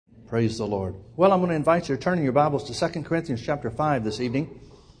Praise the Lord. Well, I'm going to invite you to turn in your Bibles to 2 Corinthians chapter 5 this evening.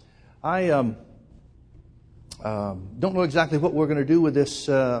 I don't know exactly what we're going to do with this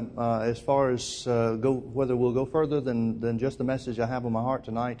as far as whether we'll go further than just the message I have on my heart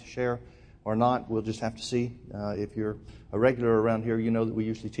tonight to share or not. We'll just have to see. If you're a regular around here, you know that we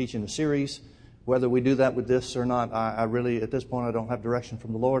usually teach in a series. Whether we do that with this or not, I really, at this point, I don't have direction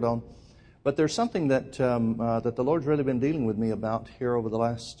from the Lord on. But there's something that that the Lord's really been dealing with me about here over the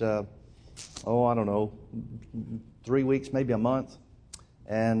last, 3 weeks, maybe a month.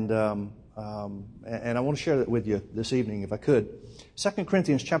 And I want to share that with you this evening, if I could. 2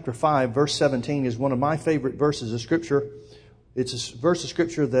 Corinthians chapter 5, verse 17 is one of my favorite verses of Scripture. It's a verse of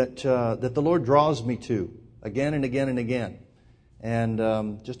Scripture that the Lord draws me to again and again and again.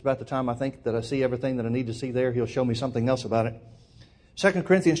 And just about the time I think that I see everything that I need to see there, He'll show me something else about it. 2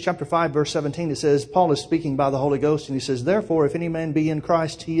 Corinthians chapter 5, verse 17, it says, Paul is speaking by the Holy Ghost, and he says, Therefore, if any man be in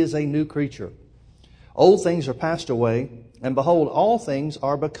Christ, he is a new creature. Old things are passed away, and behold, all things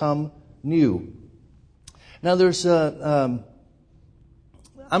are become new. Now, there's I'm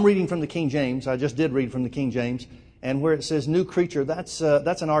reading from the King James. I just did read from the King James, and where it says new creature, that's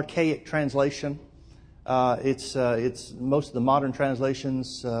an archaic translation. It's most of the modern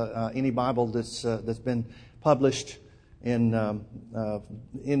translations, any Bible that's been published in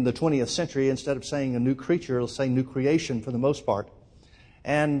the 20th century, instead of saying a new creature, it'll say new creation for the most part.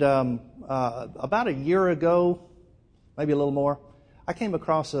 And about a year ago, maybe a little more, I came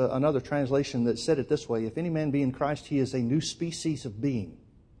across another translation that said it this way: If any man be in Christ, he is a new species of being.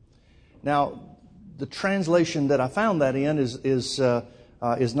 Now, the translation that I found that in is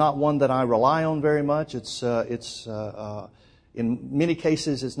not one that I rely on very much. It's in many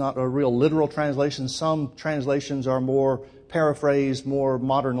cases, it's not a real literal translation. Some translations are more paraphrased, more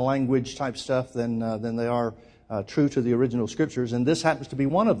modern language type stuff than they are true to the original Scriptures. And this happens to be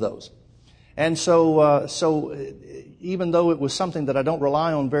one of those. And so even though it was something that I don't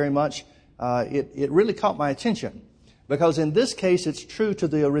rely on very much, it really caught my attention, because in this case, it's true to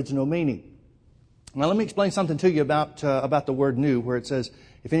the original meaning. Now, let me explain something to you about the word new, where it says,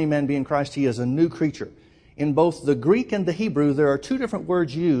 if any man be in Christ, he is a new creature. In both the Greek and the Hebrew, there are two different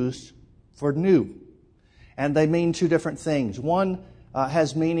words used for new, and they mean two different things. One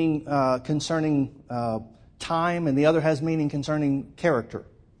has meaning concerning time, and the other has meaning concerning character.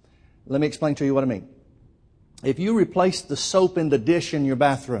 Let me explain to you what I mean. If you replace the soap in the dish in your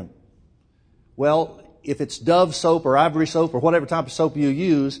bathroom, well, if it's Dove soap or Ivory soap or whatever type of soap you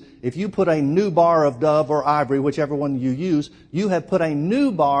use, if you put a new bar of Dove or Ivory, whichever one you use, you have put a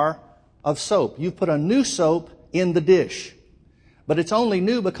new bar of soap. You've put a new soap in the dish. But it's only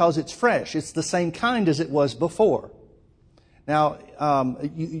new because it's fresh. It's the same kind as it was before. Now,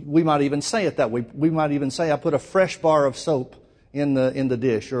 we might even say it that way. We might even say, I put a fresh bar of soap in the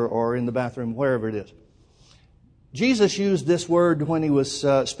dish or in the bathroom, wherever it is. Jesus used this word when he was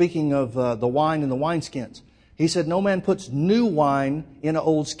speaking of the wine and the wineskins. He said, no man puts new wine in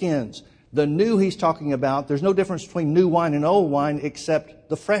old skins. The new he's talking about, there's no difference between new wine and old wine except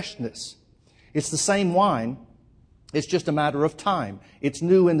the freshness. It's the same wine. It's just a matter of time. It's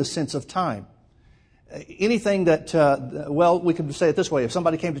new in the sense of time. Anything that, we could say it this way. If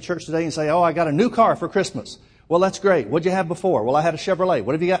somebody came to church today and say, I got a new car for Christmas. Well, that's great. What'd you have before? Well, I had a Chevrolet.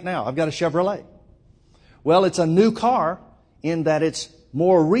 What have you got now? I've got a Chevrolet. Well, it's a new car in that it's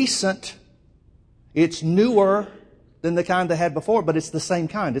more recent. It's newer than the kind they had before, but it's the same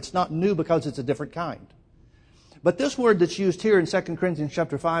kind. It's not new because it's a different kind. But this word that's used here in 2 Corinthians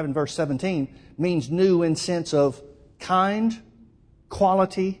chapter 5 and verse 17 means new in sense of kind,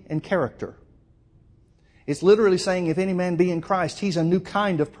 quality, and character. It's literally saying, if any man be in Christ, he's a new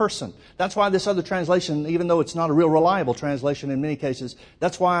kind of person. That's why this other translation, even though it's not a real reliable translation in many cases,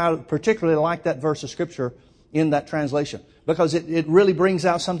 that's why I particularly like that verse of Scripture in that translation. Because it really brings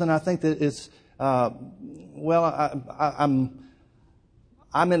out something I think that is, I'm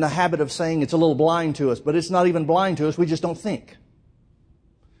in the habit of saying it's a little blind to us, but it's not even blind to us. We just don't think.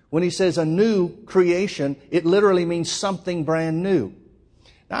 When he says a new creation, it literally means something brand new.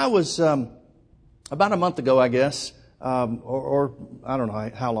 Now, I was about a month ago, I guess, or I don't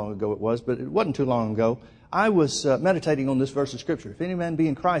know how long ago it was, but it wasn't too long ago. I was meditating on this verse of Scripture. If any man be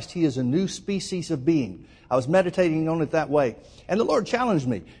in Christ, he is a new species of being. I was meditating on it that way. And the Lord challenged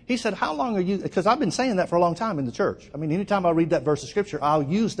me. He said, how long are you... Because I've been saying that for a long time in the church. I mean, anytime I read that verse of Scripture, I'll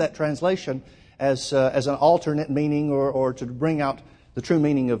use that translation as an alternate meaning or to bring out the true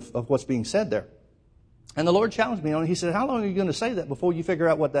meaning of what's being said there. And the Lord challenged me on it. He said, how long are you going to say that before you figure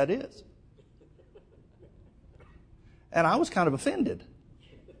out what that is? And I was kind of offended.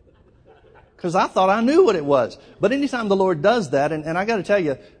 because I thought I knew what it was. But anytime the Lord does that, and I got to tell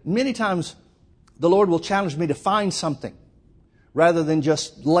you, many times the Lord will challenge me to find something rather than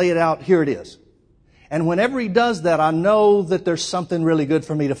just lay it out, here it is. And whenever He does that, I know that there's something really good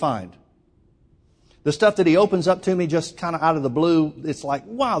for me to find. The stuff that He opens up to me just kind of out of the blue, it's like,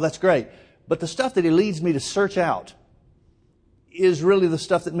 wow, that's great. But the stuff that He leads me to search out is really the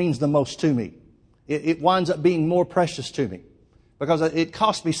stuff that means the most to me. It winds up being more precious to me because it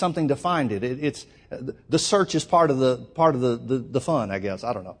costs me something to find it. It's the search is part of the fun, I guess.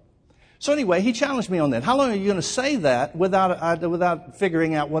 I don't know. So anyway, He challenged me on that. How long are you going to say that without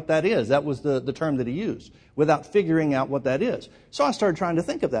figuring out what that is? That was the term that He used, without figuring out what that is. So I started trying to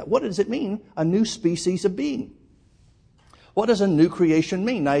think of that. What does it mean, a new species of being? What does a new creation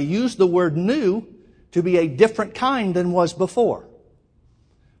mean? Now, I used the word new to be a different kind than was before.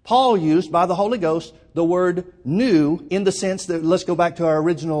 Paul used, by the Holy Ghost, the word new in the sense that, let's go back to our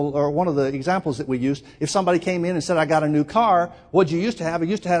original, or one of the examples that we used. If somebody came in and said, I got a new car, what'd you used to have? I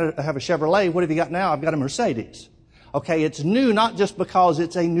used to have a Chevrolet. What have you got now? I've got a Mercedes. Okay, it's new not just because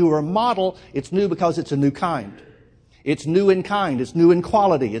it's a newer model, it's new because it's a new kind. It's new in kind, it's new in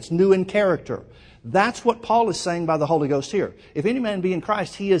quality, it's new in character. That's what Paul is saying by the Holy Ghost here. If any man be in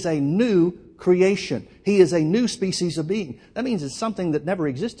Christ, he is a new creation. He is a new species of being. That means it's something that never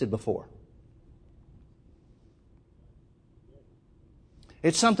existed before.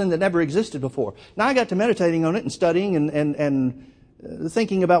 It's something that never existed before. Now I got to meditating on it and studying and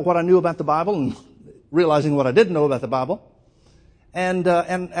thinking about what I knew about the Bible and realizing what I didn't know about the Bible. And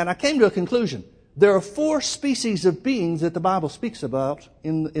I came to a conclusion. There are 4 species of beings that the Bible speaks about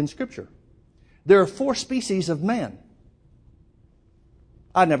in Scripture. There are 4 species of man.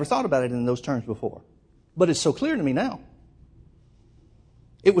 I'd never thought about it in those terms before. But it's so clear to me now.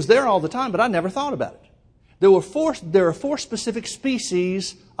 It was there all the time, but I never thought about it. There are 4 specific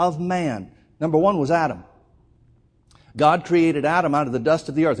species of man. Number 1 was Adam. God created Adam out of the dust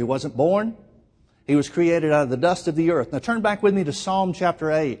of the earth. He wasn't born. He was created out of the dust of the earth. Now turn back with me to Psalm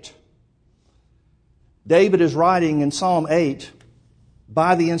chapter 8. David is writing in Psalm 8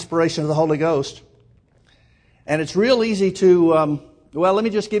 by the inspiration of the Holy Ghost. And it's real easy to, let me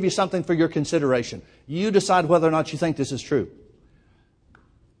just give you something for your consideration. You decide whether or not you think this is true.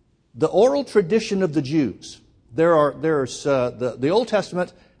 The oral tradition of the Jews, the Old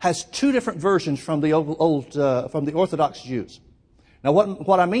Testament has 2 different versions from the from the Orthodox Jews. Now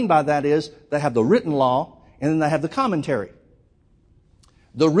what I mean by that is they have the written law and then they have the commentary.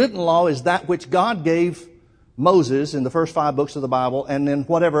 The written law is that which God gave Moses in the first 5 books of the Bible, and then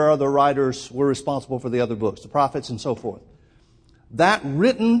whatever other writers were responsible for the other books, the prophets and so forth. That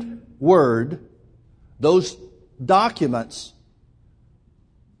written word, those documents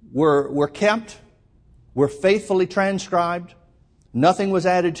were kept, were faithfully transcribed. Nothing was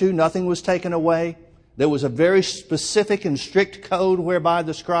added to, nothing was taken away. There was a very specific and strict code whereby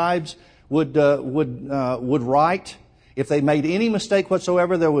the scribes would write. If they made any mistake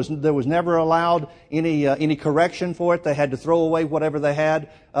whatsoever, there was never allowed any correction for it. They had to throw away whatever they had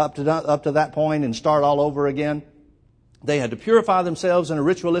up to that point and start all over again. They had to purify themselves in a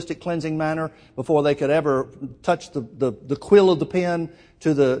ritualistic cleansing manner before they could ever touch the quill of the pen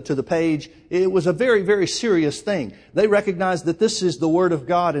to the page. It was a very, very serious thing. They recognized that this is the Word of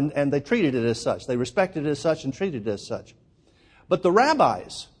God and they treated it as such. They respected it as such and treated it as such. But the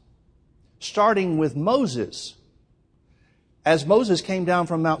rabbis, starting with Moses, as Moses came down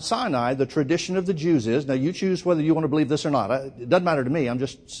from Mount Sinai, the tradition of the Jews is, now you choose whether you want to believe this or not. It doesn't matter to me. I'm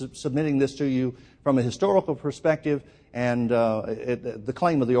just submitting this to you from a historical perspective and the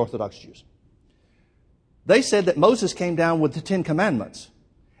claim of the Orthodox Jews. They said that Moses came down with the 10 Commandments,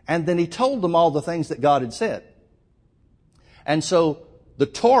 and then he told them all the things that God had said. And so the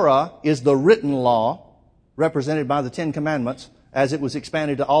Torah is the written law, represented by the 10 Commandments, as it was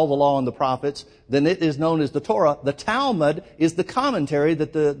expanded to all the law and the prophets. Then it is known as the Torah. The Talmud is the commentary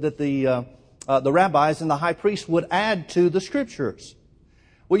that the rabbis and the high priest would add to the Scriptures.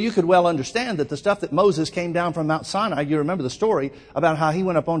 Well, you could well understand that the stuff that Moses came down from Mount Sinai, you remember the story about how he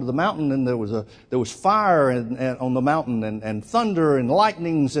went up onto the mountain and there was fire and on the mountain and thunder and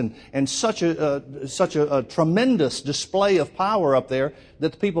lightnings and such a tremendous display of power up there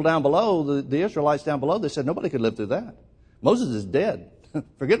that the people down below, the Israelites down below, they said nobody could live through that. Moses is dead.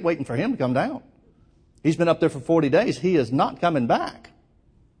 Forget waiting for him to come down. He's been up there for 40 days. He is not coming back.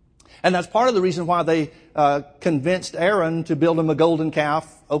 And that's part of the reason why they convinced Aaron to build him a golden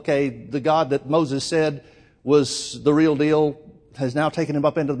calf. Okay, the God that Moses said was the real deal has now taken him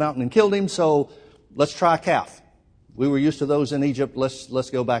up into the mountain and killed him, so let's try a calf. We were used to those in Egypt. Let's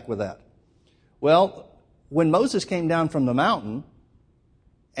go back with that. Well, when Moses came down from the mountain,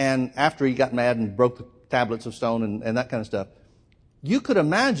 and after he got mad and broke the tablets of stone and that kind of stuff, you could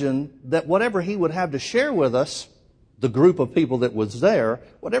imagine that whatever he would have to share with us, the group of people that was there,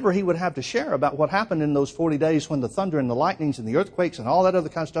 whatever he would have to share about what happened in those 40 days when the thunder and the lightnings and the earthquakes and all that other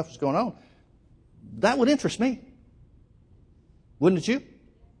kind of stuff was going on, that would interest me. Wouldn't it you?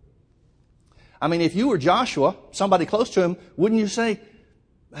 I mean, if you were Joshua, somebody close to him, wouldn't you say,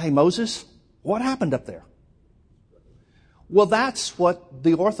 hey, Moses, what happened up there? Well, that's what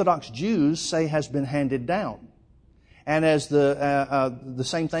the Orthodox Jews say has been handed down. And as the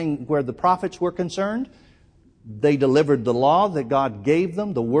same thing where the prophets were concerned, they delivered the law that God gave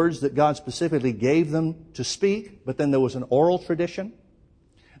them, the words that God specifically gave them to speak, but then there was an oral tradition.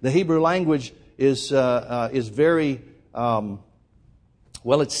 The Hebrew language is very,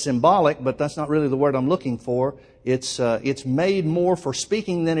 it's symbolic, but that's not really the word I'm looking for. It's made more for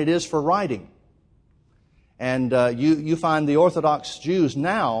speaking than it is for writing. And you find the Orthodox Jews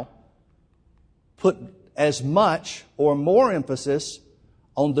now put as much or more emphasis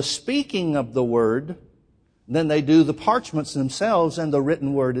on the speaking of the word than they do the parchments themselves and the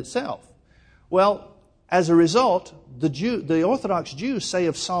written word itself. Well, as a result, the Orthodox Jews say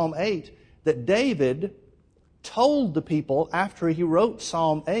of Psalm 8 that David told the people after he wrote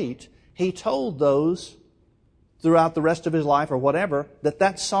Psalm 8, he told those throughout the rest of his life or whatever,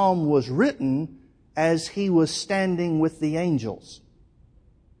 that psalm was written as he was standing with the angels.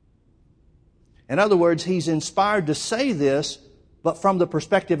 In other words, he's inspired to say this, but from the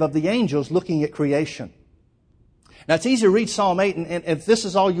perspective of the angels looking at creation. Now, it's easy to read Psalm 8, and if this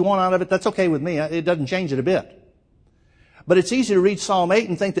is all you want out of it, that's okay with me. It doesn't change it a bit. But it's easy to read Psalm 8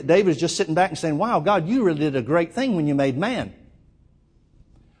 and think that David is just sitting back and saying, wow, God, you really did a great thing when you made man.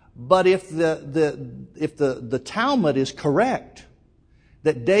 But if the Talmud is correct,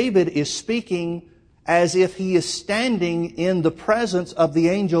 that David is speaking as if he is standing in the presence of the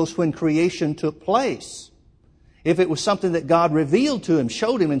angels when creation took place, if it was something that God revealed to him,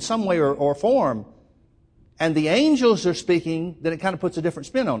 showed him in some way or form, and the angels are speaking, then it kind of puts a different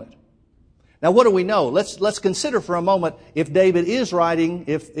spin on it. Now, what do we know? Let's consider for a moment if David is writing,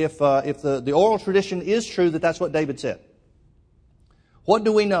 if the oral tradition is true that that's what David said. What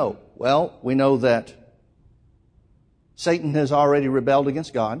do we know? Well, we know that Satan has already rebelled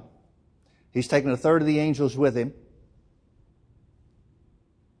against God. He's taken a third of the angels with him.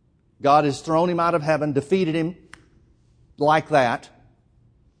 God has thrown him out of heaven, defeated him like that.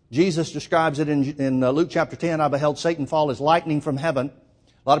 Jesus describes it in Luke chapter 10, I beheld Satan fall as lightning from heaven.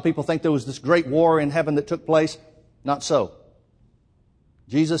 A lot of people think there was this great war in heaven that took place. Not so.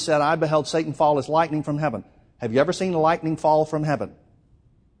 Jesus said, I beheld Satan fall as lightning from heaven. Have you ever seen a lightning fall from heaven?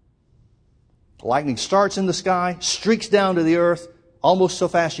 The lightning starts in the sky, streaks down to the earth, almost so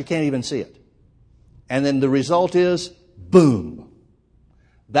fast you can't even see it. And then the result is, boom.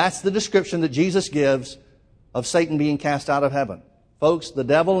 That's the description that Jesus gives of Satan being cast out of heaven. Folks, the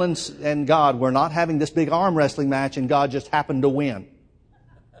devil and God were not having this big arm wrestling match and God just happened to win.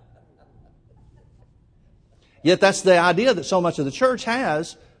 Yet that's the idea that so much of the church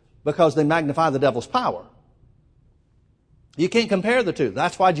has because they magnify the devil's power. You can't compare the two.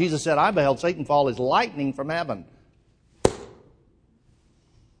 That's why Jesus said, I beheld Satan fall as lightning from heaven.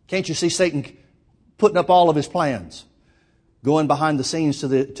 Can't you see Satan putting up all of his plans? Going behind the scenes to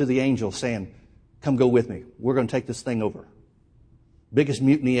the angels saying, come go with me. We're going to take this thing over. Biggest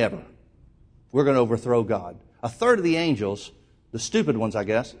mutiny ever. We're going to overthrow God. A third of the angels, the stupid ones I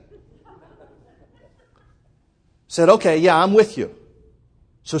guess, said, okay, yeah, I'm with you.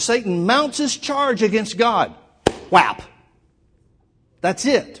 So Satan mounts his charge against God. Whap! That's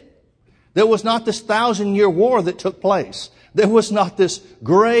it. There was not this 1,000-year war that took place. There was not this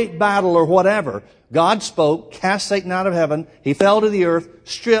great battle or whatever. God spoke, cast Satan out of heaven. He fell to the earth,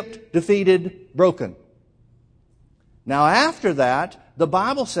 stripped, defeated, broken. Now after that, the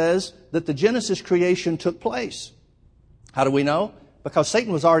Bible says that the Genesis creation took place. How do we know? Because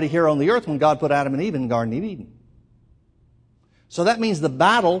Satan was already here on the earth when God put Adam and Eve in the Garden of Eden. So that means the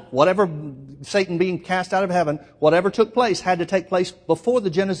battle, whatever Satan being cast out of heaven, whatever took place had to take place before the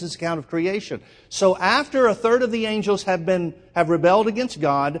Genesis account of creation. So after a third of the angels have rebelled against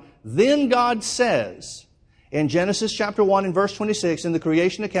God, then God says in Genesis chapter 1 and verse 26 in the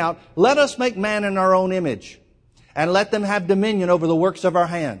creation account, let us make man in our own image and let them have dominion over the works of our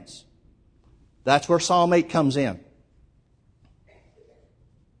hands. That's where Psalm 8 comes in.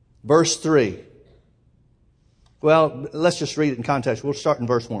 Verse 3. Well, let's just read it in context. We'll start in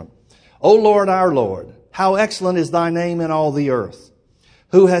verse 1. O Lord, our Lord, how excellent is thy name in all the earth,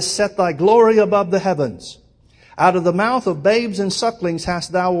 who has set thy glory above the heavens. Out of the mouth of babes and sucklings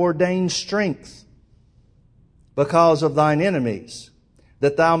hast thou ordained strength because of thine enemies,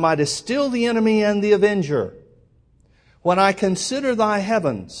 that thou mightest still the enemy and the avenger. When I consider thy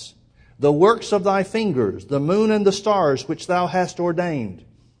heavens, the works of thy fingers, the moon and the stars which thou hast ordained,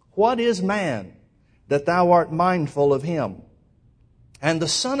 what is man that thou art mindful of him? And the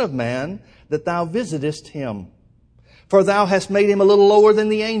Son of Man that thou visitest him? For thou hast made him a little lower than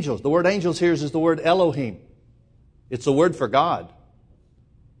the angels. The word angels here is the word Elohim. It's the word for God.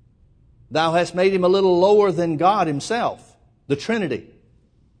 Thou hast made him a little lower than God himself, the Trinity.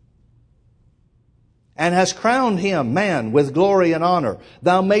 And hast crowned him, man, with glory and honor.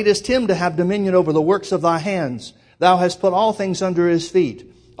 Thou madest him to have dominion over the works of thy hands. Thou hast put all things under his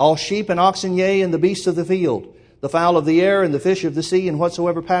feet, all sheep and oxen, yea, and the beasts of the field, the fowl of the air and the fish of the sea, and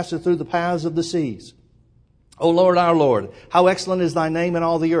whatsoever passeth through the paths of the seas. O Lord, our Lord, how excellent is thy name in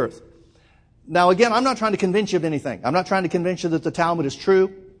all the earth. Now again, I'm not trying to convince you of anything. I'm not trying to convince you that the Talmud is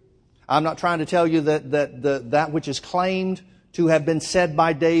true. I'm not trying to tell you that which is claimed to have been said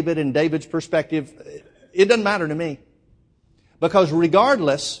by David and David's perspective, it doesn't matter to me. Because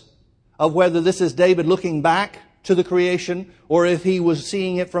regardless of whether this is David looking back to the creation or if he was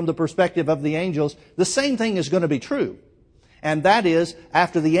seeing it from the perspective of the angels, the same thing is going to be true. And that is,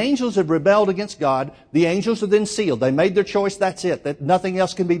 after the angels have rebelled against God, the angels are then sealed. They made their choice, that's it. That nothing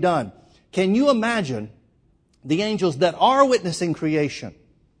else can be done. Can you imagine the angels that are witnessing creation?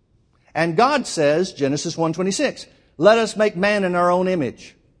 And God says, Genesis 1:26, let us make man in our own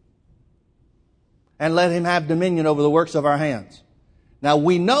image, and let him have dominion over the works of our hands. Now,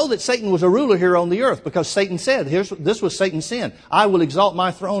 we know that Satan was a ruler here on the earth because Satan said, this was Satan's sin, I will exalt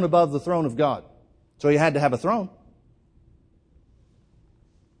my throne above the throne of God. So he had to have a throne.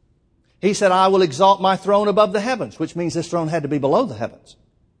 He said, I will exalt my throne above the heavens, which means this throne had to be below the heavens.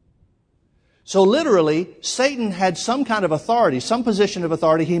 So literally, Satan had some kind of authority, some position of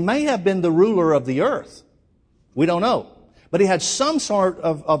authority. He may have been the ruler of the earth. We don't know. But he had some sort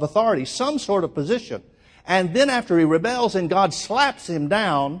of authority, some sort of position. And then after he rebels and God slaps him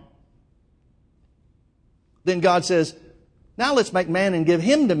down, then God says, now let's make man and give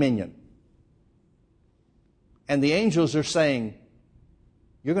him dominion. And the angels are saying,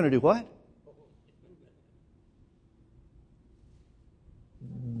 you're going to do what?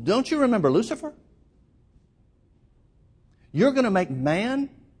 Don't you remember Lucifer? You're going to make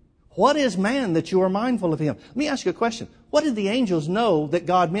man? What is man that you are mindful of him? Let me ask you a question. What did the angels know that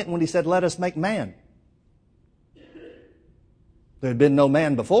God meant when he said, let us make man? There had been no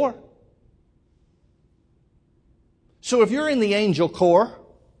man before. So if you're in the angel corps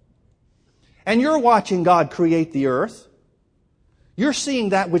and you're watching God create the earth, you're seeing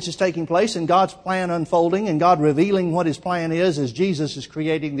that which is taking place and God's plan unfolding and God revealing what His plan is as Jesus is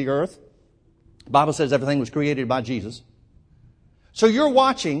creating the earth. The Bible says everything was created by Jesus. So you're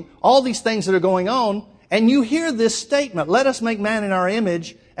watching all these things that are going on and you hear this statement, let us make man in our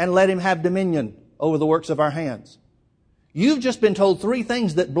image and let him have dominion over the works of our hands. You've just been told three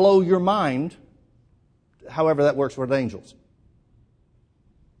things that blow your mind, however that works with angels.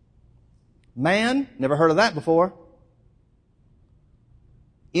 Man, never heard of that before.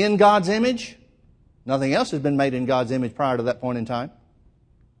 In God's image, nothing else has been made in God's image prior to that point in time.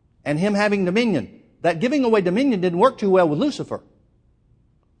 And him having dominion. That giving away dominion didn't work too well with Lucifer.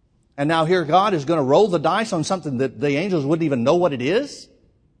 And now here God is going to roll the dice on something that the angels wouldn't even know what it is.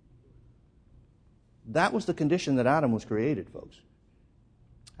 That was the condition that Adam was created, folks.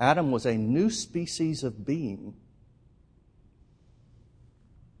 Adam was a new species of being.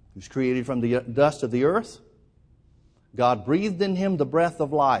 He was created from the dust of the earth. God breathed in him the breath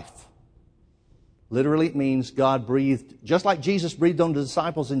of life. Literally, it means God breathed, just like Jesus breathed on the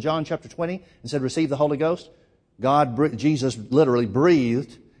disciples in John chapter 20 and said, receive the Holy Ghost. Jesus literally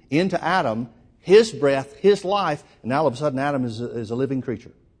breathed into Adam his breath, his life, and now all of a sudden Adam is a living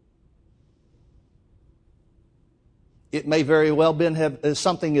creature. It may very well have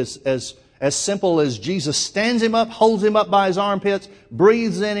something as simple as Jesus stands him up, holds him up by his armpits,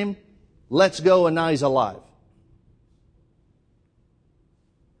 breathes in him, lets go, and now he's alive.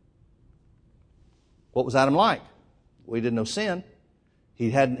 What was Adam like? Well, he didn't know sin.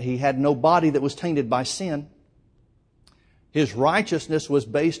 He had no body that was tainted by sin. His righteousness was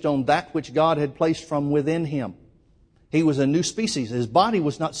based on that which God had placed from within him. He was a new species. His body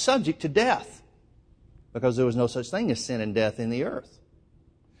was not subject to death because there was no such thing as sin and death in the earth.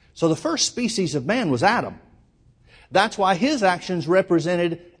 So the first species of man was Adam. That's why his actions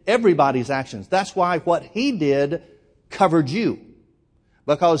represented everybody's actions. That's why what he did covered you.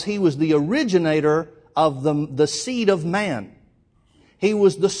 Because he was the originator of the seed of man. He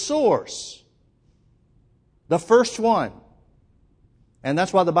was the source. The first one. And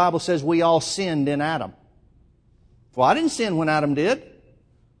that's why the Bible says we all sinned in Adam. Well, I didn't sin when Adam did.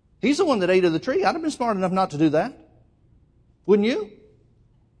 He's the one that ate of the tree. I'd have been smart enough not to do that. Wouldn't you?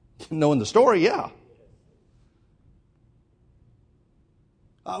 Knowing the story, yeah.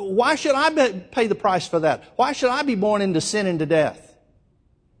 Why should I pay the price for that? Why should I be born into sin and to death?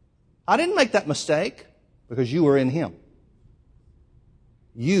 I didn't make that mistake because you were in Him.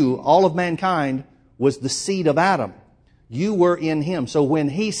 You, all of mankind, was the seed of Adam. You were in Him. So when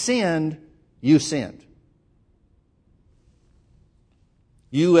He sinned, you sinned.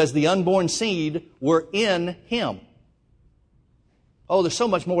 You, as the unborn seed, were in Him. Oh, there's so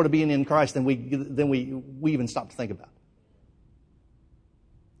much more to being in Christ than we even stop to think about.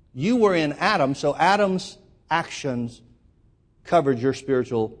 You were in Adam, so Adam's actions covered your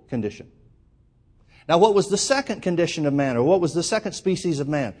spiritual condition. Now, what was the second condition of man, or what was the second species of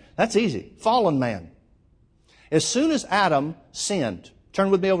man? That's easy. Fallen man. As soon as Adam sinned, turn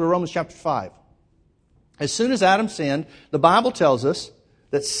with me over to Romans chapter 5. As soon as Adam sinned, the Bible tells us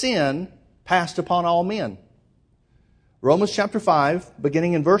that sin passed upon all men. Romans chapter 5,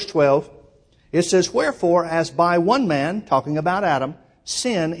 beginning in verse 12, it says, "Wherefore, as by one man," talking about Adam,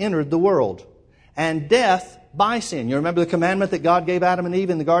 "sin entered the world, and death by sin." You remember the commandment that God gave Adam and Eve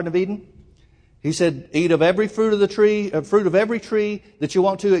in the Garden of Eden? He said, "Eat of every fruit of every tree that you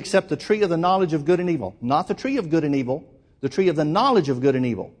want to, except the tree of the knowledge of good and evil." Not the tree of good and evil, the tree of the knowledge of good and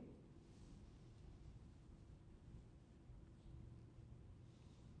evil.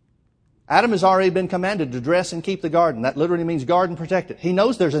 Adam has already been commanded to dress and keep the garden. That literally means guard and protect it. He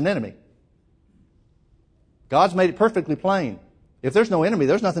knows there's an enemy. God's made it perfectly plain. If there's no enemy,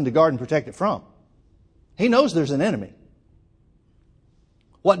 there's nothing to guard and protect it from. He knows there's an enemy.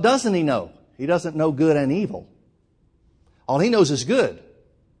 What doesn't he know? He doesn't know good and evil. All he knows is good.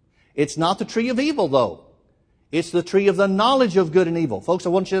 It's not the tree of evil, though. It's the tree of the knowledge of good and evil. Folks, I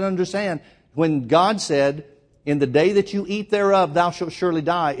want you to understand, when God said, "In the day that you eat thereof, thou shalt surely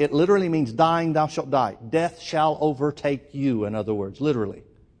die," it literally means dying, thou shalt die. Death shall overtake you, in other words, literally.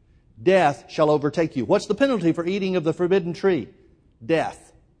 Death shall overtake you. What's the penalty for eating of the forbidden tree?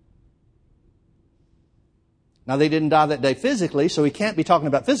 Death. Now, they didn't die that day physically, so he can't be talking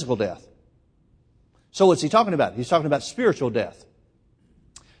about physical death. So what's he talking about? He's talking about spiritual death.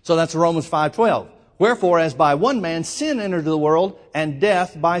 So that's Romans 5:12. "Wherefore, as by one man sin entered the world, and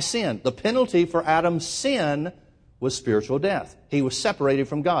death by sin." The penalty for Adam's sin was spiritual death. He was separated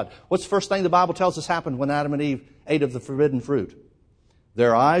from God. What's the first thing the Bible tells us happened when Adam and Eve ate of the forbidden fruit?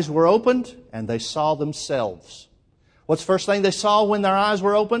 Their eyes were opened, and they saw themselves. What's the first thing they saw when their eyes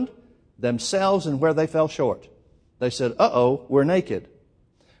were opened? Themselves and where they fell short. They said, "Uh-oh, we're naked."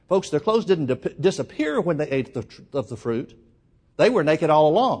 Folks, their clothes didn't disappear when they ate of the fruit. They were naked all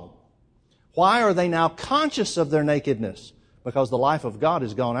along. Why are they now conscious of their nakedness? Because the life of God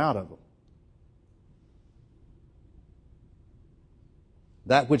has gone out of them.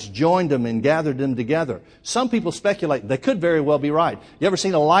 That which joined them and gathered them together. Some people speculate, they could very well be right. You ever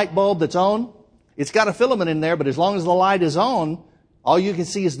seen a light bulb that's on? It's got a filament in there, but as long as the light is on, all you can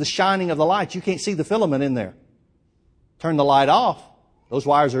see is the shining of the light. You can't see the filament in there. Turn the light off, those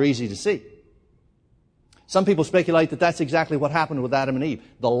wires are easy to see. Some people speculate that that's exactly what happened with Adam and Eve.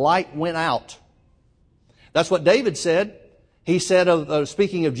 The light went out. That's what David said. He said,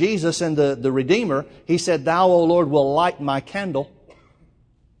 speaking of Jesus and the Redeemer, he said, "Thou, O Lord, will light my candle."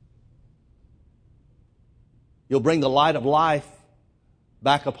 You'll bring the light of life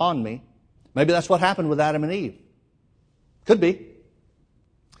back upon me. Maybe that's what happened with Adam and Eve. Could be.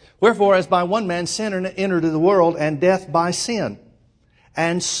 "Wherefore, as by one man sin entered the world, and death by sin.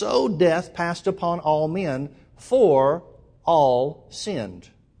 And so death passed upon all men, for all sinned."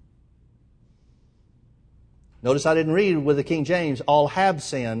 Notice I didn't read with the King James, "all have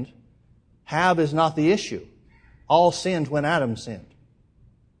sinned." Have is not the issue. All sinned when Adam sinned.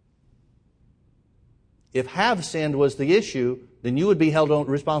 If have sinned was the issue, then you would be held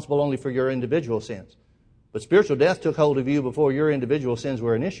responsible only for your individual sins. But spiritual death took hold of you before your individual sins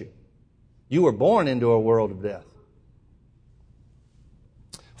were an issue. You were born into a world of death.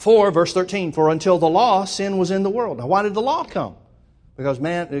 4, verse 13, "For until the law, sin was in the world." Now, why did the law come? Because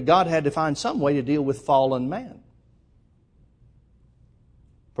God had to find some way to deal with fallen man.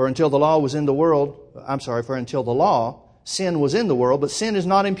 For until the law, sin was in the world, but sin is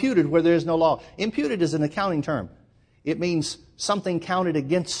not imputed where there is no law. Imputed is an accounting term. It means something counted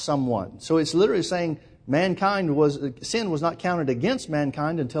against someone. So it's literally saying sin was not counted against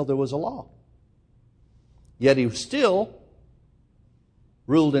mankind until there was a law. Yet he still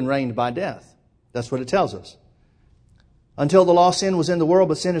ruled and reigned by death. That's what it tells us. Until the law, sin was in the world,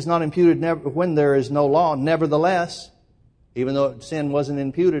 but sin is not imputed when there is no law. Nevertheless, even though sin wasn't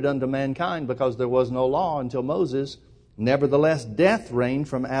imputed unto mankind because there was no law until Moses Nevertheless, death reigned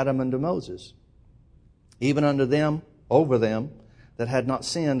from Adam unto Moses, even unto them, over them, that had not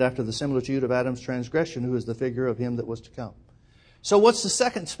sinned after the similitude of Adam's transgression, who is the figure of him that was to come. So what's the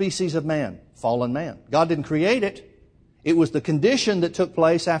second species of man? Fallen man. God didn't create it. It was the condition that took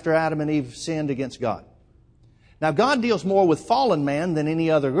place after Adam and Eve sinned against God. Now, God deals more with fallen man than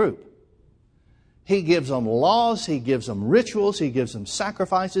any other group. He gives them laws, He gives them rituals, He gives them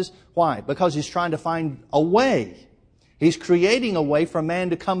sacrifices. Why? Because He's trying to find a way. He's creating a way for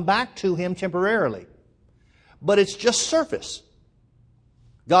man to come back to Him temporarily. But it's just surface.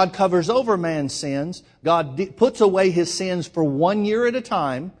 God covers over man's sins. God puts away his sins for 1 year at a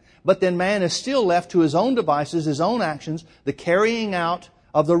time. But then man is still left to his own devices, his own actions, the carrying out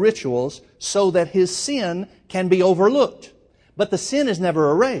of the rituals, so that his sin can be overlooked. But the sin is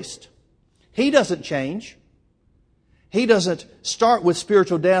never erased. He doesn't change. He doesn't start with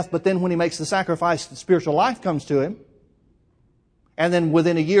spiritual death, but then when he makes the sacrifice, the spiritual life comes to him. And then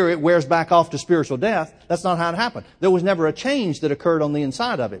within a year, it wears back off to spiritual death. That's not how it happened. There was never a change that occurred on the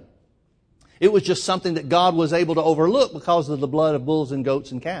inside of it. It was just something that God was able to overlook because of the blood of bulls and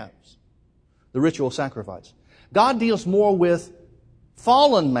goats and calves. The ritual sacrifice. God deals more with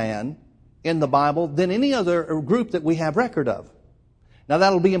fallen man in the Bible than any other group that we have record of. Now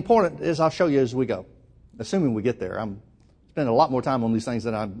that'll be important, as I'll show you as we go. Assuming we get there. I'm spending a lot more time on these things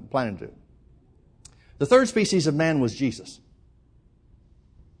than I'm planning to. The third species of man was Jesus.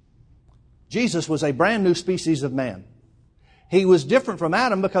 Jesus was a brand new species of man. He was different from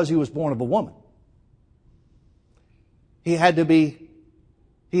Adam because he was born of a woman. He had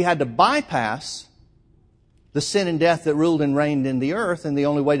to bypass the sin and death that ruled and reigned in the earth, and the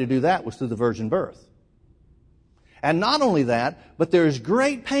only way to do that was through the virgin birth. And not only that, but there is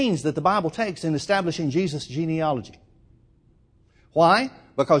great pains that the Bible takes in establishing Jesus' genealogy. Why?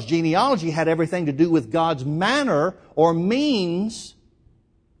 Because genealogy had everything to do with God's manner or means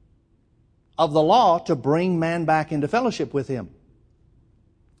of the law to bring man back into fellowship with Him.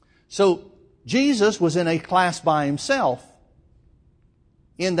 So Jesus was in a class by himself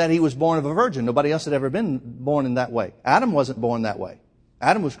in that he was born of a virgin. Nobody else had ever been born in that way. Adam wasn't born that way.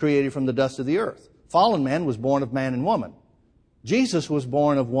 Adam was created from the dust of the earth. Fallen man was born of man and woman. Jesus was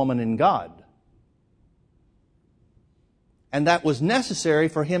born of woman and God. And that was necessary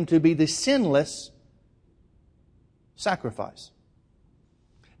for Him to be the sinless sacrifice.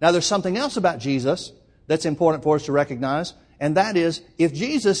 Now there's something else about Jesus that's important for us to recognize, and that is, if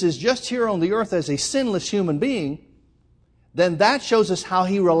Jesus is just here on the earth as a sinless human being, then that shows us how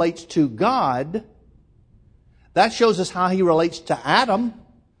He relates to God. That shows us how He relates to Adam.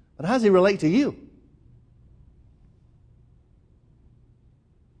 But how does He relate to you?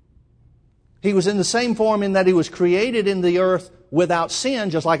 He was in the same form in that He was created in the earth without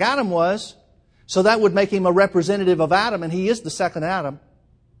sin, just like Adam was. So that would make Him a representative of Adam, and He is the second Adam.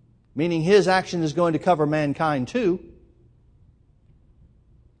 Meaning His action is going to cover mankind too.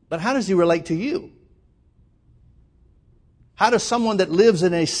 But how does He relate to you? How does someone that lives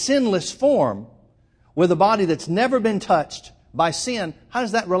in a sinless form with a body that's never been touched by sin, how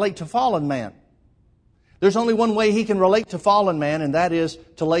does that relate to fallen man? There's only one way he can relate to fallen man, and that is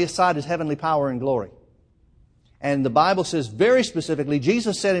to lay aside his heavenly power and glory. And the Bible says very specifically,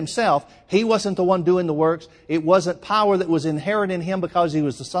 Jesus said Himself, He wasn't the one doing the works. It wasn't power that was inherent in Him because He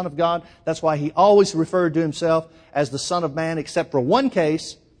was the Son of God. That's why He always referred to Himself as the Son of Man, except for one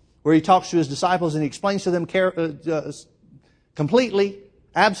case where He talks to His disciples and He explains to them completely,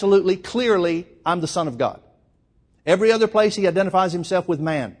 absolutely, clearly, I'm the Son of God. Every other place He identifies Himself with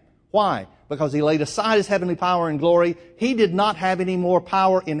man. Why? Because He laid aside His heavenly power and glory. He did not have any more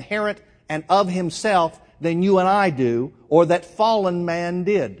power inherent and of Himself than you and I do, or that fallen man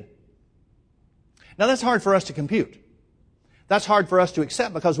did. Now that's hard for us to compute. That's hard for us to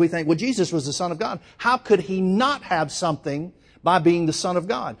accept because we think, well, Jesus was the Son of God. How could He not have something by being the Son of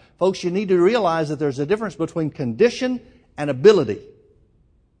God? Folks, you need to realize that there's a difference between condition and ability.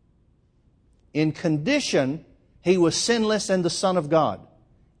 In condition, He was sinless and the Son of God.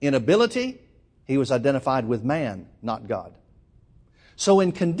 In ability, He was identified with man, not God. So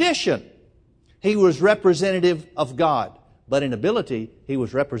in condition, He was representative of God. But in ability, He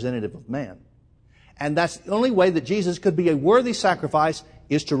was representative of man. And that's the only way that Jesus could be a worthy sacrifice,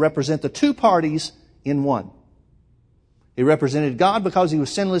 is to represent the two parties in one. He represented God because He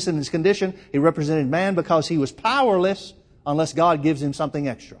was sinless in His condition. He represented man because He was powerless unless God gives Him something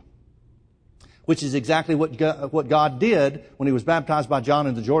extra. Which is exactly what God did when He was baptized by John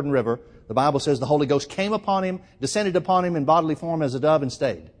in the Jordan River. The Bible says the Holy Ghost came upon Him, descended upon Him in bodily form as a dove, and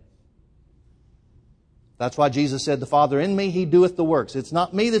stayed. That's why Jesus said, the Father in me, He doeth the works. It's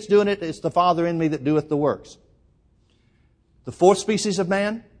not me that's doing it, it's the Father in me that doeth the works. The fourth species of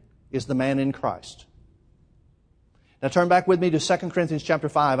man is the man in Christ. Now turn back with me to 2 Corinthians chapter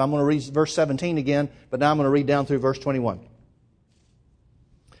 5. I'm going to read verse 17 again, but now I'm going to read down through verse 21.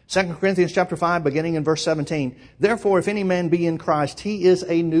 2 Corinthians chapter 5, beginning in verse 17. Therefore, if any man be in Christ, he is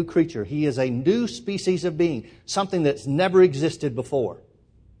a new creature. He is a new species of being, something that's never existed before.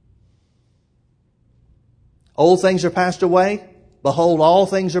 Old things are passed away. Behold, all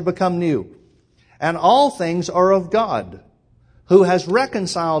things are become new. And all things are of God, who has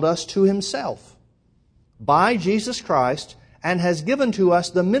reconciled us to Himself by Jesus Christ, and has given to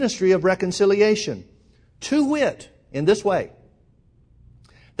us the ministry of reconciliation. To wit, in this way,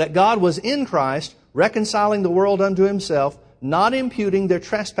 that God was in Christ, reconciling the world unto Himself, not imputing their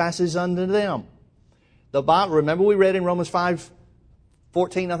trespasses unto them. The Bible, remember we read in Romans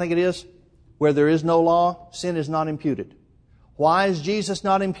 5:14, I think it is, where there is no law, sin is not imputed. Why is Jesus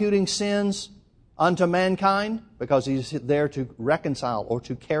not imputing sins unto mankind? Because He's there to reconcile or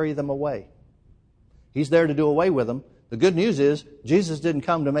to carry them away. He's there to do away with them. The good news is, Jesus didn't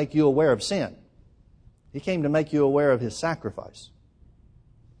come to make you aware of sin. He came to make you aware of His sacrifice.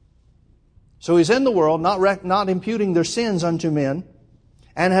 So He's in the world, not imputing their sins unto men,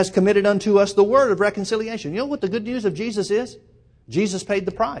 and has committed unto us the word of reconciliation. You know what the good news of Jesus is? Jesus paid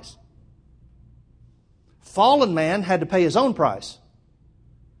the price. Fallen man had to pay his own price.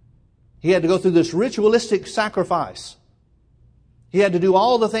 He had to go through this ritualistic sacrifice. He had to do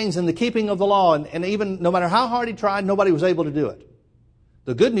all the things in the keeping of the law, and even no matter how hard he tried, nobody was able to do it.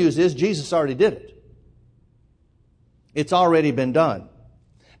 The good news is Jesus already did it. It's already been done.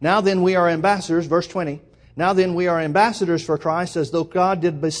 Now then we are ambassadors, verse 20. Now then we are ambassadors for Christ, as though God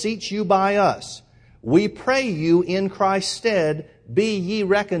did beseech you by us. We pray you in Christ's stead, be ye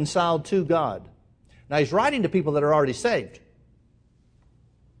reconciled to God. Now He's writing to people that are already saved.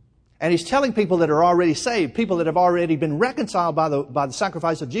 And He's telling people that are already saved, people that have already been reconciled by the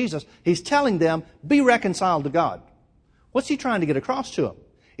sacrifice of Jesus, He's telling them, be reconciled to God. What's He trying to get across to them?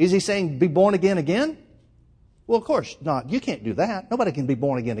 Is He saying, be born again again? Well, of course not. You can't do that. Nobody can be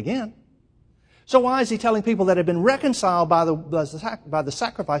born again again. So why is He telling people that have been reconciled by the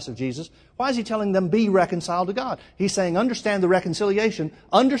sacrifice of Jesus, why is He telling them be reconciled to God? He's saying, understand the reconciliation.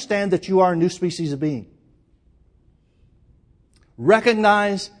 Understand that you are a new species of being.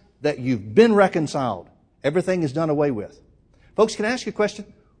 Recognize that you've been reconciled. Everything is done away with. Folks, can I ask you a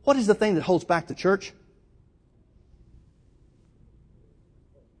question? What is the thing that holds back the church?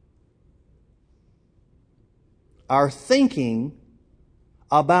 Our thinking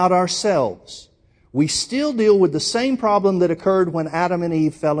about ourselves. We still deal with the same problem that occurred when Adam and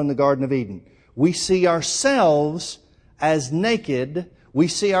Eve fell in the Garden of Eden. We see ourselves as naked. We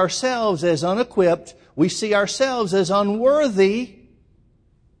see ourselves as unequipped. We see ourselves as unworthy.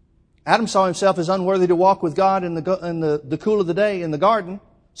 Adam saw himself as unworthy to walk with God in the cool of the day in the garden,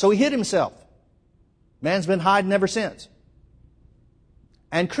 so he hid himself. Man's been hiding ever since.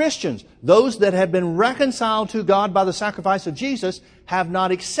 And Christians, those that have been reconciled to God by the sacrifice of Jesus, have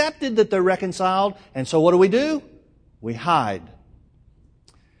not accepted that they're reconciled. And so what do? We hide.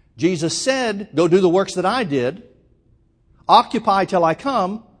 Jesus said, go do the works that I did. Occupy till I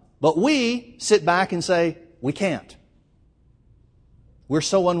come. But we sit back and say, we can't. We're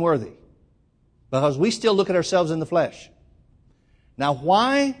so unworthy. Because we still look at ourselves in the flesh. Now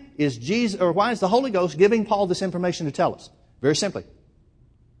why is the Holy Ghost giving Paul this information to tell us? Very simply.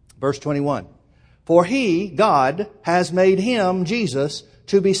 Verse 21. For He, God, has made Him, Jesus,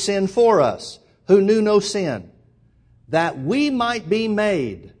 to be sin for us, who knew no sin, that we might be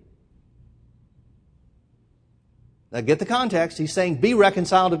made. Now get the context. He's saying, be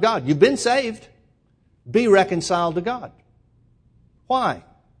reconciled to God. You've been saved. Be reconciled to God. Why?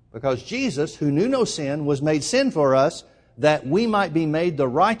 Because Jesus, who knew no sin, was made sin for us, that we might be made the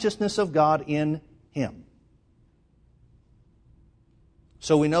righteousness of God in Him.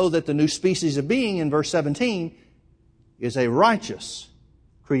 So we know that the new species of being in verse 17 is a righteous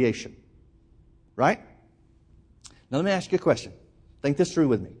creation. Right? Now let me ask you a question. Think this through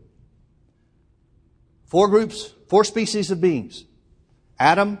with me. 4 groups, 4 species of beings.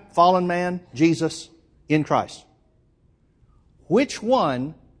 Adam, fallen man, Jesus, in Christ. Which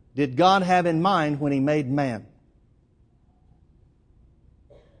one did God have in mind when He made man?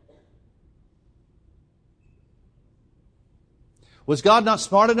 Was God not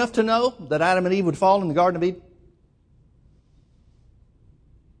smart enough to know that Adam and Eve would fall in the Garden of Eden?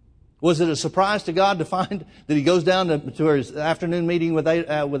 Was it a surprise to God to find that He goes down to his afternoon meeting with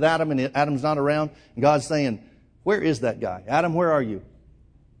Adam and Adam's not around? And God's saying, where is that guy? Adam, where are you?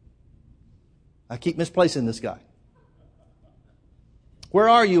 I keep misplacing this guy. Where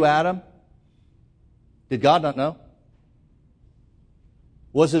are you, Adam? Did God not know?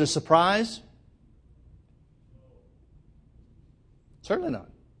 Was it a surprise? Certainly not.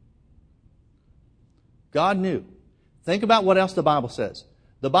 God knew. Think about what else the Bible says.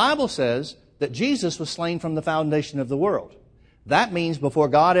 The Bible says that Jesus was slain from the foundation of the world. That means before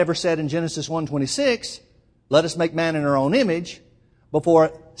God ever said in Genesis 1:26, let us make man in our own image,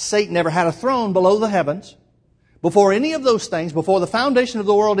 before Satan ever had a throne below the heavens, before any of those things, before the foundation of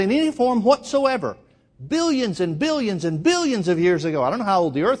the world in any form whatsoever, billions and billions and billions of years ago. I don't know how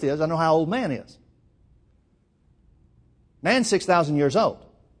old the earth is. I know how old man is. Man's 6,000 years old.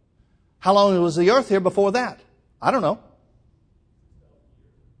 How long was the earth here before that? I don't know.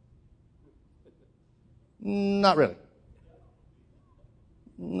 Not really.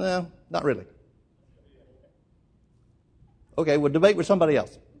 No, not really. Okay, we'll debate with somebody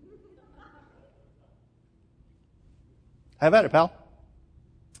else. Have at it, pal.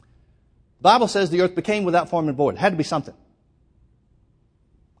 The Bible says the earth became without form and void. It had to be something.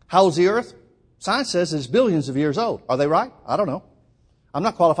 How old is the earth? Science says it's billions of years old. Are they right? I don't know. I'm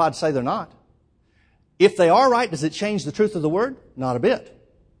not qualified to say they're not. If they are right, does it change the truth of the Word? Not a bit.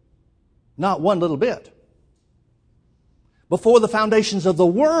 Not one little bit. Before the foundations of the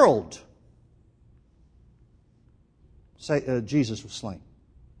world, Jesus was slain.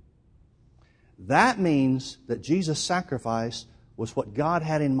 That means that Jesus' sacrifice was what God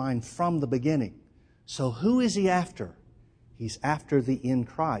had in mind from the beginning. So who is He after? He's after the in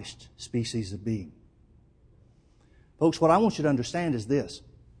Christ species of being. Folks, what I want you to understand is this.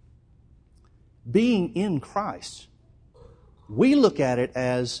 Being in Christ, we look at it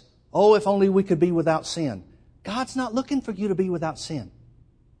as, oh, if only we could be without sin. God's not looking for you to be without sin.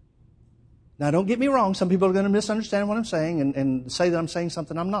 Now, don't get me wrong. Some people are going to misunderstand what I'm saying and say that I'm saying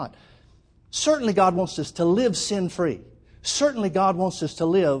something I'm not. Certainly, God wants us to live sin-free. Certainly, God wants us to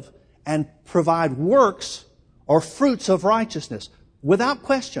live and provide works or fruits of righteousness. Without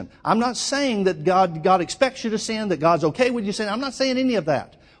question. I'm not saying that God expects you to sin, that God's okay with you sinning. I'm not saying any of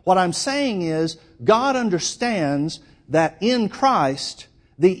that. What I'm saying is God understands that in Christ,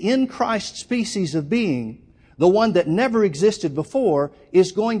 the in Christ species of being, the one that never existed before,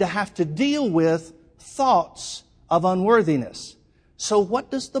 is going to have to deal with thoughts of unworthiness. So what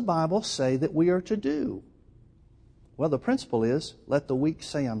does the Bible say that we are to do? Well, the principle is, let the weak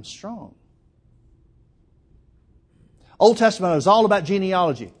say I'm strong. Old Testament is all about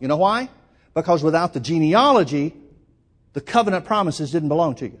genealogy. You know why? Because without the genealogy, the covenant promises didn't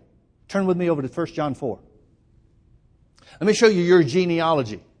belong to you. Turn with me over to 1 John 4. Let me show you your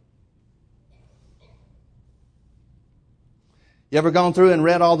genealogy. You ever gone through and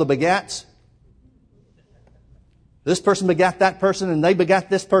read all the begats? This person begat that person, and they begat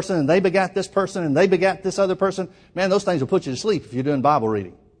this person, and they begat this person, and they begat this other person. Man, those things will put you to sleep if you're doing Bible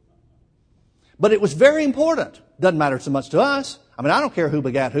reading. But it was very important. Doesn't matter so much to us. I mean, I don't care who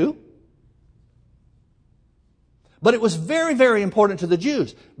begat who. But it was very, very important to the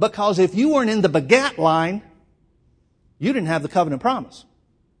Jews. Because if you weren't in the begat line, you didn't have the covenant promise.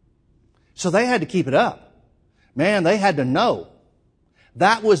 So they had to keep it up. Man, they had to know.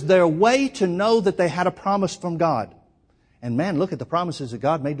 That was their way to know that they had a promise from God. And man, look at the promises that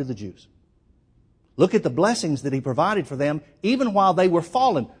God made to the Jews. Look at the blessings that He provided for them even while they were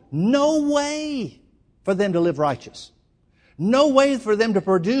fallen. No way for them to live righteous. No way for them to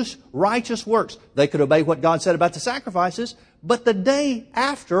produce righteous works. They could obey what God said about the sacrifices, but the day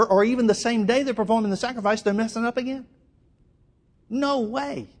after, or even the same day they're performing the sacrifice, they're messing up again. No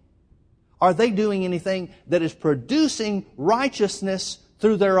way are they doing anything that is producing righteousness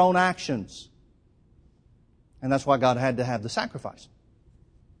through their own actions. And that's why God had to have the sacrifice.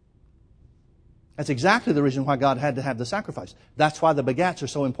 That's exactly the reason why God had to have the sacrifice. That's why the begats are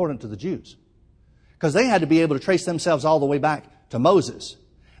so important to the Jews. Because they had to be able to trace themselves all the way back to Moses.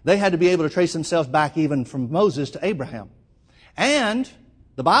 They had to be able to trace themselves back even from Moses to Abraham. And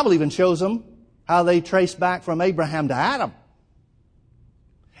the Bible even shows them how they trace back from Abraham to Adam.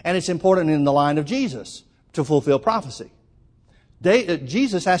 And it's important in the line of Jesus to fulfill prophecy.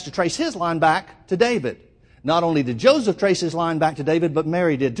 Jesus has to trace his line back to David. Not only did Joseph trace his line back to David, but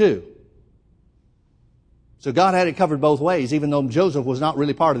Mary did too. So God had it covered both ways, even though Joseph was not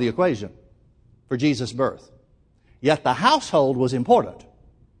really part of the equation for Jesus' birth. Yet the household was important.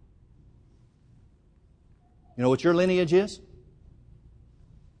 You know what your lineage is?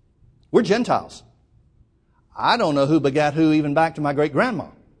 We're Gentiles. I don't know who begat who even back to my great-grandma.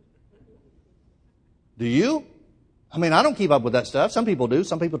 Do you? I mean, I don't keep up with that stuff. Some people do.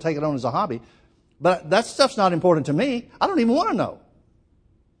 Some people take it on as a hobby. But that stuff's not important to me. I don't even want to know.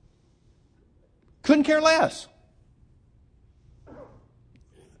 Couldn't care less.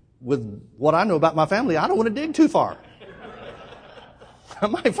 With what I know about my family, I don't want to dig too far. I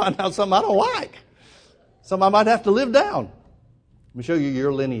might find out something I don't like. Something I might have to live down. Let me show you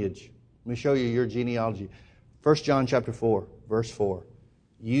your lineage. Let me show you your genealogy. 1 John chapter 4, verse 4.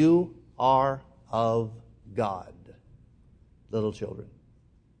 You are of God, little children.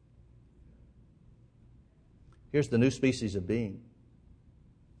 Here's the new species of being.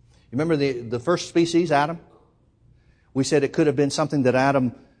 You remember the first species, Adam? We said it could have been something that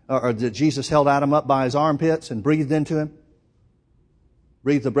that Jesus held Adam up by his armpits and breathed into him.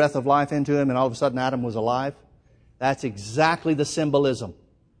 Breathed the breath of life into him, and all of a sudden Adam was alive. That's exactly the symbolism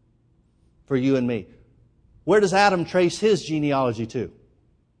for you and me. Where does Adam trace his genealogy to?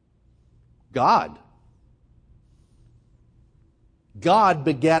 God. God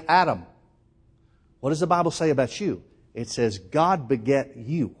begat Adam. What does the Bible say about you? It says God begat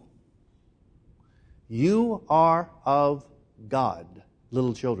you. You are of God,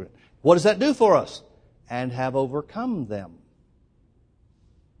 little children. What does that do for us? And have overcome them.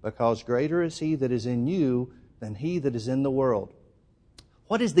 Because greater is He that is in you than he that is in the world.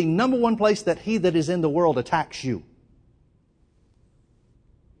 What is the number one place that he that is in the world attacks you?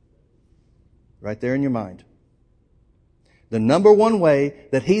 Right there in your mind. The number one way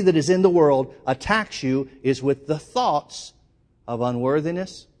that he that is in the world attacks you is with the thoughts of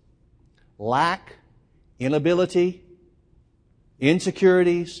unworthiness, lack, inability,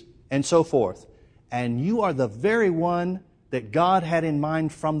 insecurities, and so forth. And you are the very one that God had in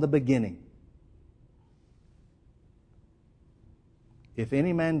mind from the beginning. If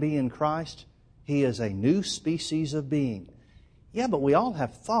any man be in Christ, he is a new species of being. Yeah, but we all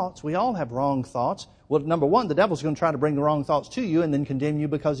have thoughts. We all have wrong thoughts. Well, number one, the devil's going to try to bring the wrong thoughts to you and then condemn you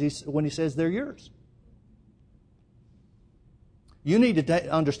because when he says they're yours. You need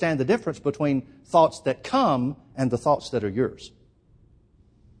to understand the difference between thoughts that come and the thoughts that are yours.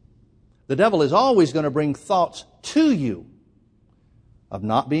 The devil is always going to bring thoughts to you of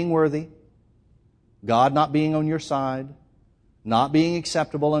not being worthy, God not being on your side, not being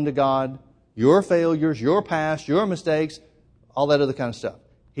acceptable unto God, your failures, your past, your mistakes, all that other kind of stuff.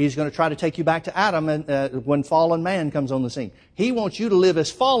 He's going to try to take you back to Adam when fallen man comes on the scene. He wants you to live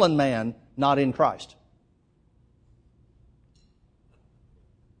as fallen man, not in Christ.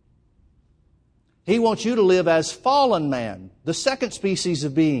 He wants you to live as fallen man, the second species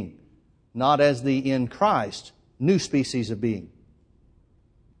of being, not as the in Christ, new species of being.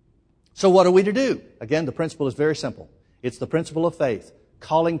 So what are we to do? Again, the principle is very simple. It's the principle of faith,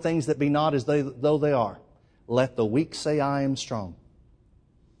 calling things that be not as though they are. Let the weak say, I am strong.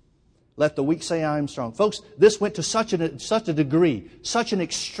 Let the weak say, I am strong. Folks, this went to such a degree, such an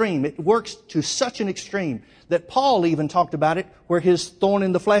extreme. It works to such an extreme that Paul even talked about it where his thorn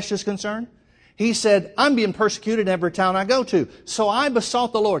in the flesh is concerned. He said, I'm being persecuted in every town I go to. So I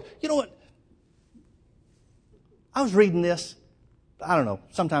besought the Lord. You know what? I was reading this, I don't know,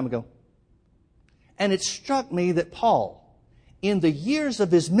 some time ago. And it struck me that Paul, in the years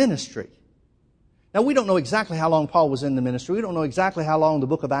of his ministry, now we don't know exactly how long Paul was in the ministry. We don't know exactly how long the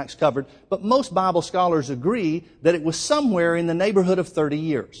book of Acts covered. But most Bible scholars agree that it was somewhere in the neighborhood of 30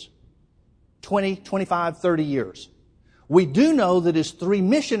 years. 20, 25, 30 years. We do know that his 3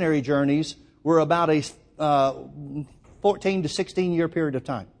 missionary journeys were about a 14 to 16 year period of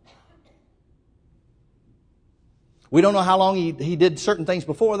time. We don't know how long he did certain things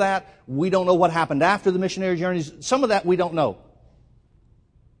before that. We don't know what happened after the missionary journeys. Some of that we don't know.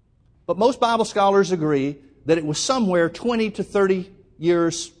 But most Bible scholars agree that it was somewhere 20 to 30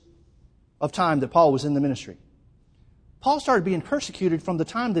 years of time that Paul was in the ministry. Paul started being persecuted from the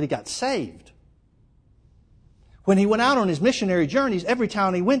time that he got saved. When he went out on his missionary journeys, every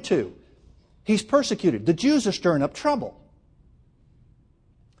town he went to, he's persecuted. The Jews are stirring up trouble.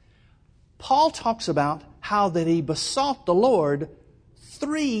 Paul talks about how that he besought the Lord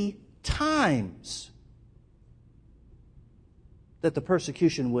 3 times that the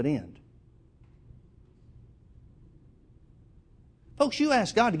persecution would end. Folks, you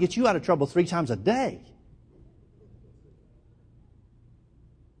ask God to get you out of trouble 3 times a day.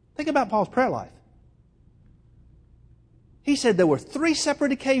 Think about Paul's prayer life. He said there were 3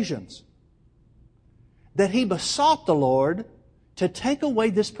 separate occasions that he besought the Lord to take away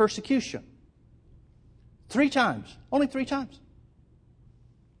this persecution. 3 times. Only 3 times.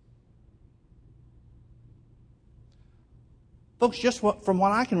 Folks, just from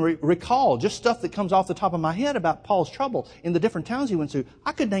what I can recall, just stuff that comes off the top of my head about Paul's trouble in the different towns he went to,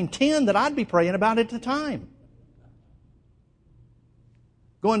 I could name 10 that I'd be praying about at the time.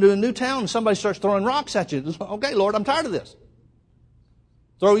 Going to a new town and somebody starts throwing rocks at you. Okay, Lord, I'm tired of this.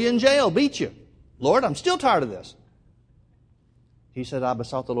 Throw you in jail, beat you. Lord, I'm still tired of this. He said, I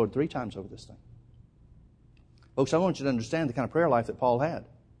besought the Lord 3 times over this thing. Folks, I want you to understand the kind of prayer life that Paul had.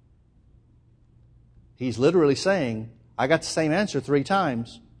 He's literally saying, I got the same answer 3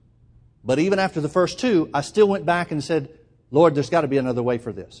 times, but even after the first 2, I still went back and said, Lord, there's got to be another way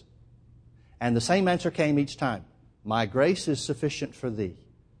for this. And the same answer came each time. My grace is sufficient for thee.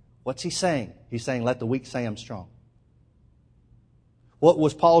 What's he saying? He's saying, let the weak say I'm strong. What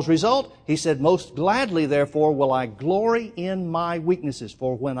was Paul's result? He said, most gladly, therefore, will I glory in my weaknesses.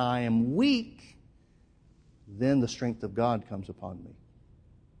 For when I am weak, then the strength of God comes upon me.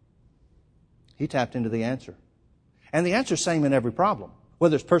 He tapped into the answer. And the answer is the same in every problem.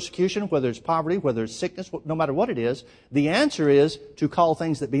 Whether it's persecution, whether it's poverty, whether it's sickness, no matter what it is, the answer is to call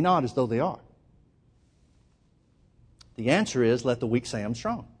things that be not as though they are. The answer is, let the weak say I'm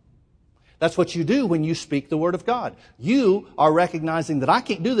strong. That's what you do when you speak the Word of God. You are recognizing that I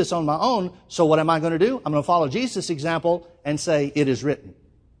can't do this on my own, so what am I going to do? I'm going to follow Jesus' example and say, it is written.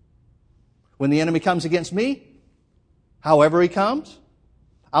 When the enemy comes against me, however he comes,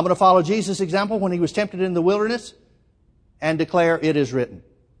 I'm going to follow Jesus' example when he was tempted in the wilderness and declare, it is written.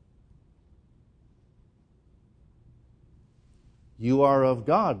 You are of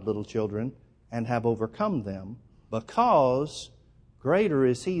God, little children, and have overcome them, because greater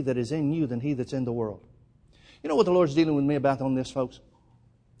is He that is in you than he that's in the world. You know what the Lord's dealing with me about on this, folks?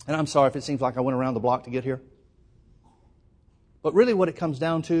 And I'm sorry if it seems like I went around the block to get here. But really what it comes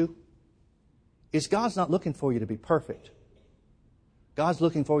down to is God's not looking for you to be perfect. God's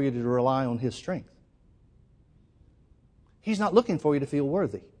looking for you to rely on His strength. He's not looking for you to feel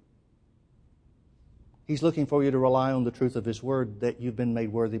worthy. He's looking for you to rely on the truth of His Word that you've been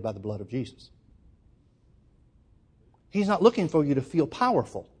made worthy by the blood of Jesus. He's not looking for you to feel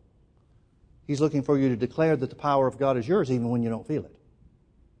powerful. He's looking for you to declare that the power of God is yours even when you don't feel it.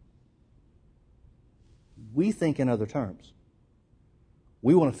 We think in other terms.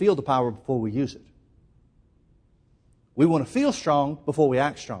 We want to feel the power before we use it. We want to feel strong before we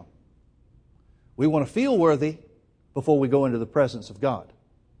act strong. We want to feel worthy before we go into the presence of God.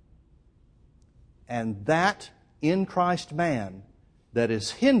 And that in Christ man that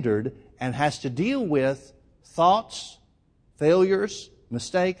is hindered and has to deal with thoughts, failures,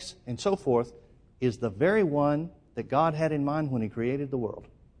 mistakes, and so forth, is the very one that God had in mind when He created the world.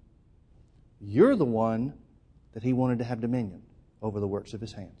 You're the one that He wanted to have dominion over the works of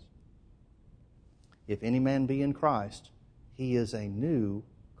His hands. If any man be in Christ, he is a new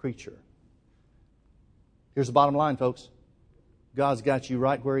creature. Here's the bottom line, folks. God's got you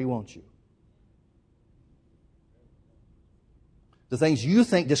right where He wants you. The things you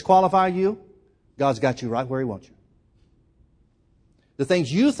think disqualify you, God's got you right where He wants you. The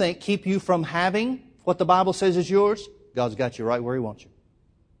things you think keep you from having what the Bible says is yours, God's got you right where He wants you.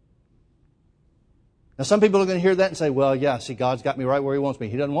 Now some people are going to hear that and say, well, yeah, see, God's got me right where He wants me.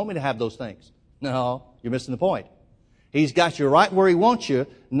 He doesn't want me to have those things. No, you're missing the point. He's got you right where He wants you,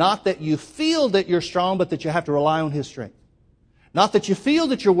 not that you feel that you're strong, but that you have to rely on His strength. Not that you feel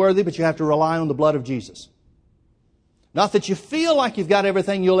that you're worthy, but you have to rely on the blood of Jesus. Not that you feel like you've got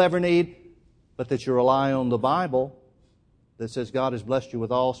everything you'll ever need, but that you rely on the Bible that says God has blessed you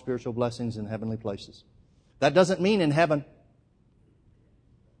with all spiritual blessings in heavenly places. That doesn't mean in heaven.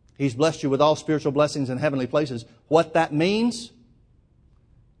 He's blessed you with all spiritual blessings in heavenly places. What that means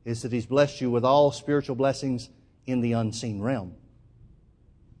is that He's blessed you with all spiritual blessings in the unseen realm.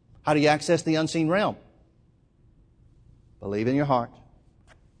 How do you access the unseen realm? Believe in your heart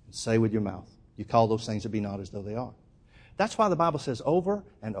and say with your mouth. You call those things that be not as though they are. That's why the Bible says over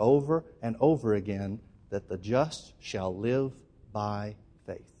and over and over again that the just shall live by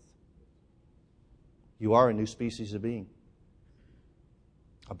faith. You are a new species of being.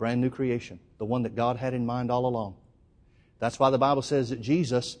 A brand new creation. The one that God had in mind all along. That's why the Bible says that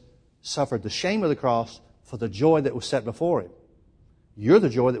Jesus suffered the shame of the cross for the joy that was set before Him. You're the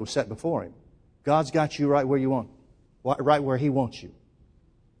joy that was set before Him. God's got you right where you want. Right where He wants you.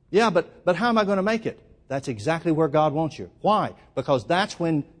 Yeah, but how am I going to make it? That's exactly where God wants you. Why? Because that's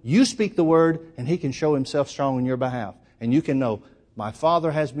when you speak the Word and He can show Himself strong on your behalf. And you can know, my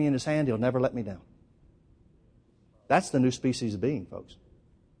Father has me in His hand, He'll never let me down. That's the new species of being, folks.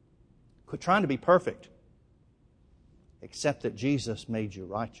 Quit trying to be perfect. Except that Jesus made you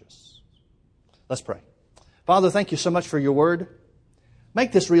righteous. Let's pray. Father, thank You so much for Your Word.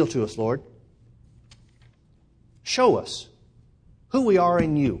 Make this real to us, Lord. Show us who we are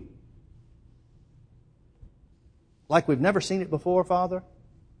in You. Like we've never seen it before, Father.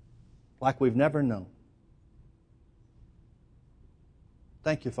 Like we've never known.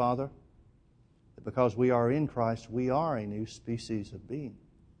 Thank You, Father, that because we are in Christ, we are a new species of being.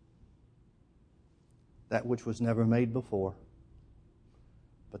 That which was never made before,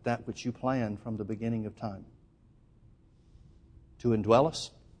 but that which You planned from the beginning of time. to indwell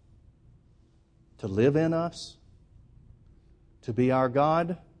us, to live in us, to be our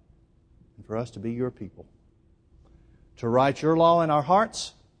God, and for us to be your people. To write your law in our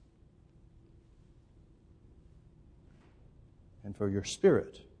hearts, and for your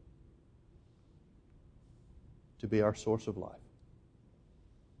Spirit to be our source of life.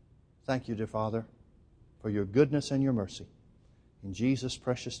 Thank you, dear Father, for your goodness and your mercy. In Jesus'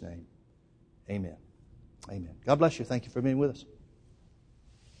 precious name, amen. Amen. God bless you. Thank you for being with us.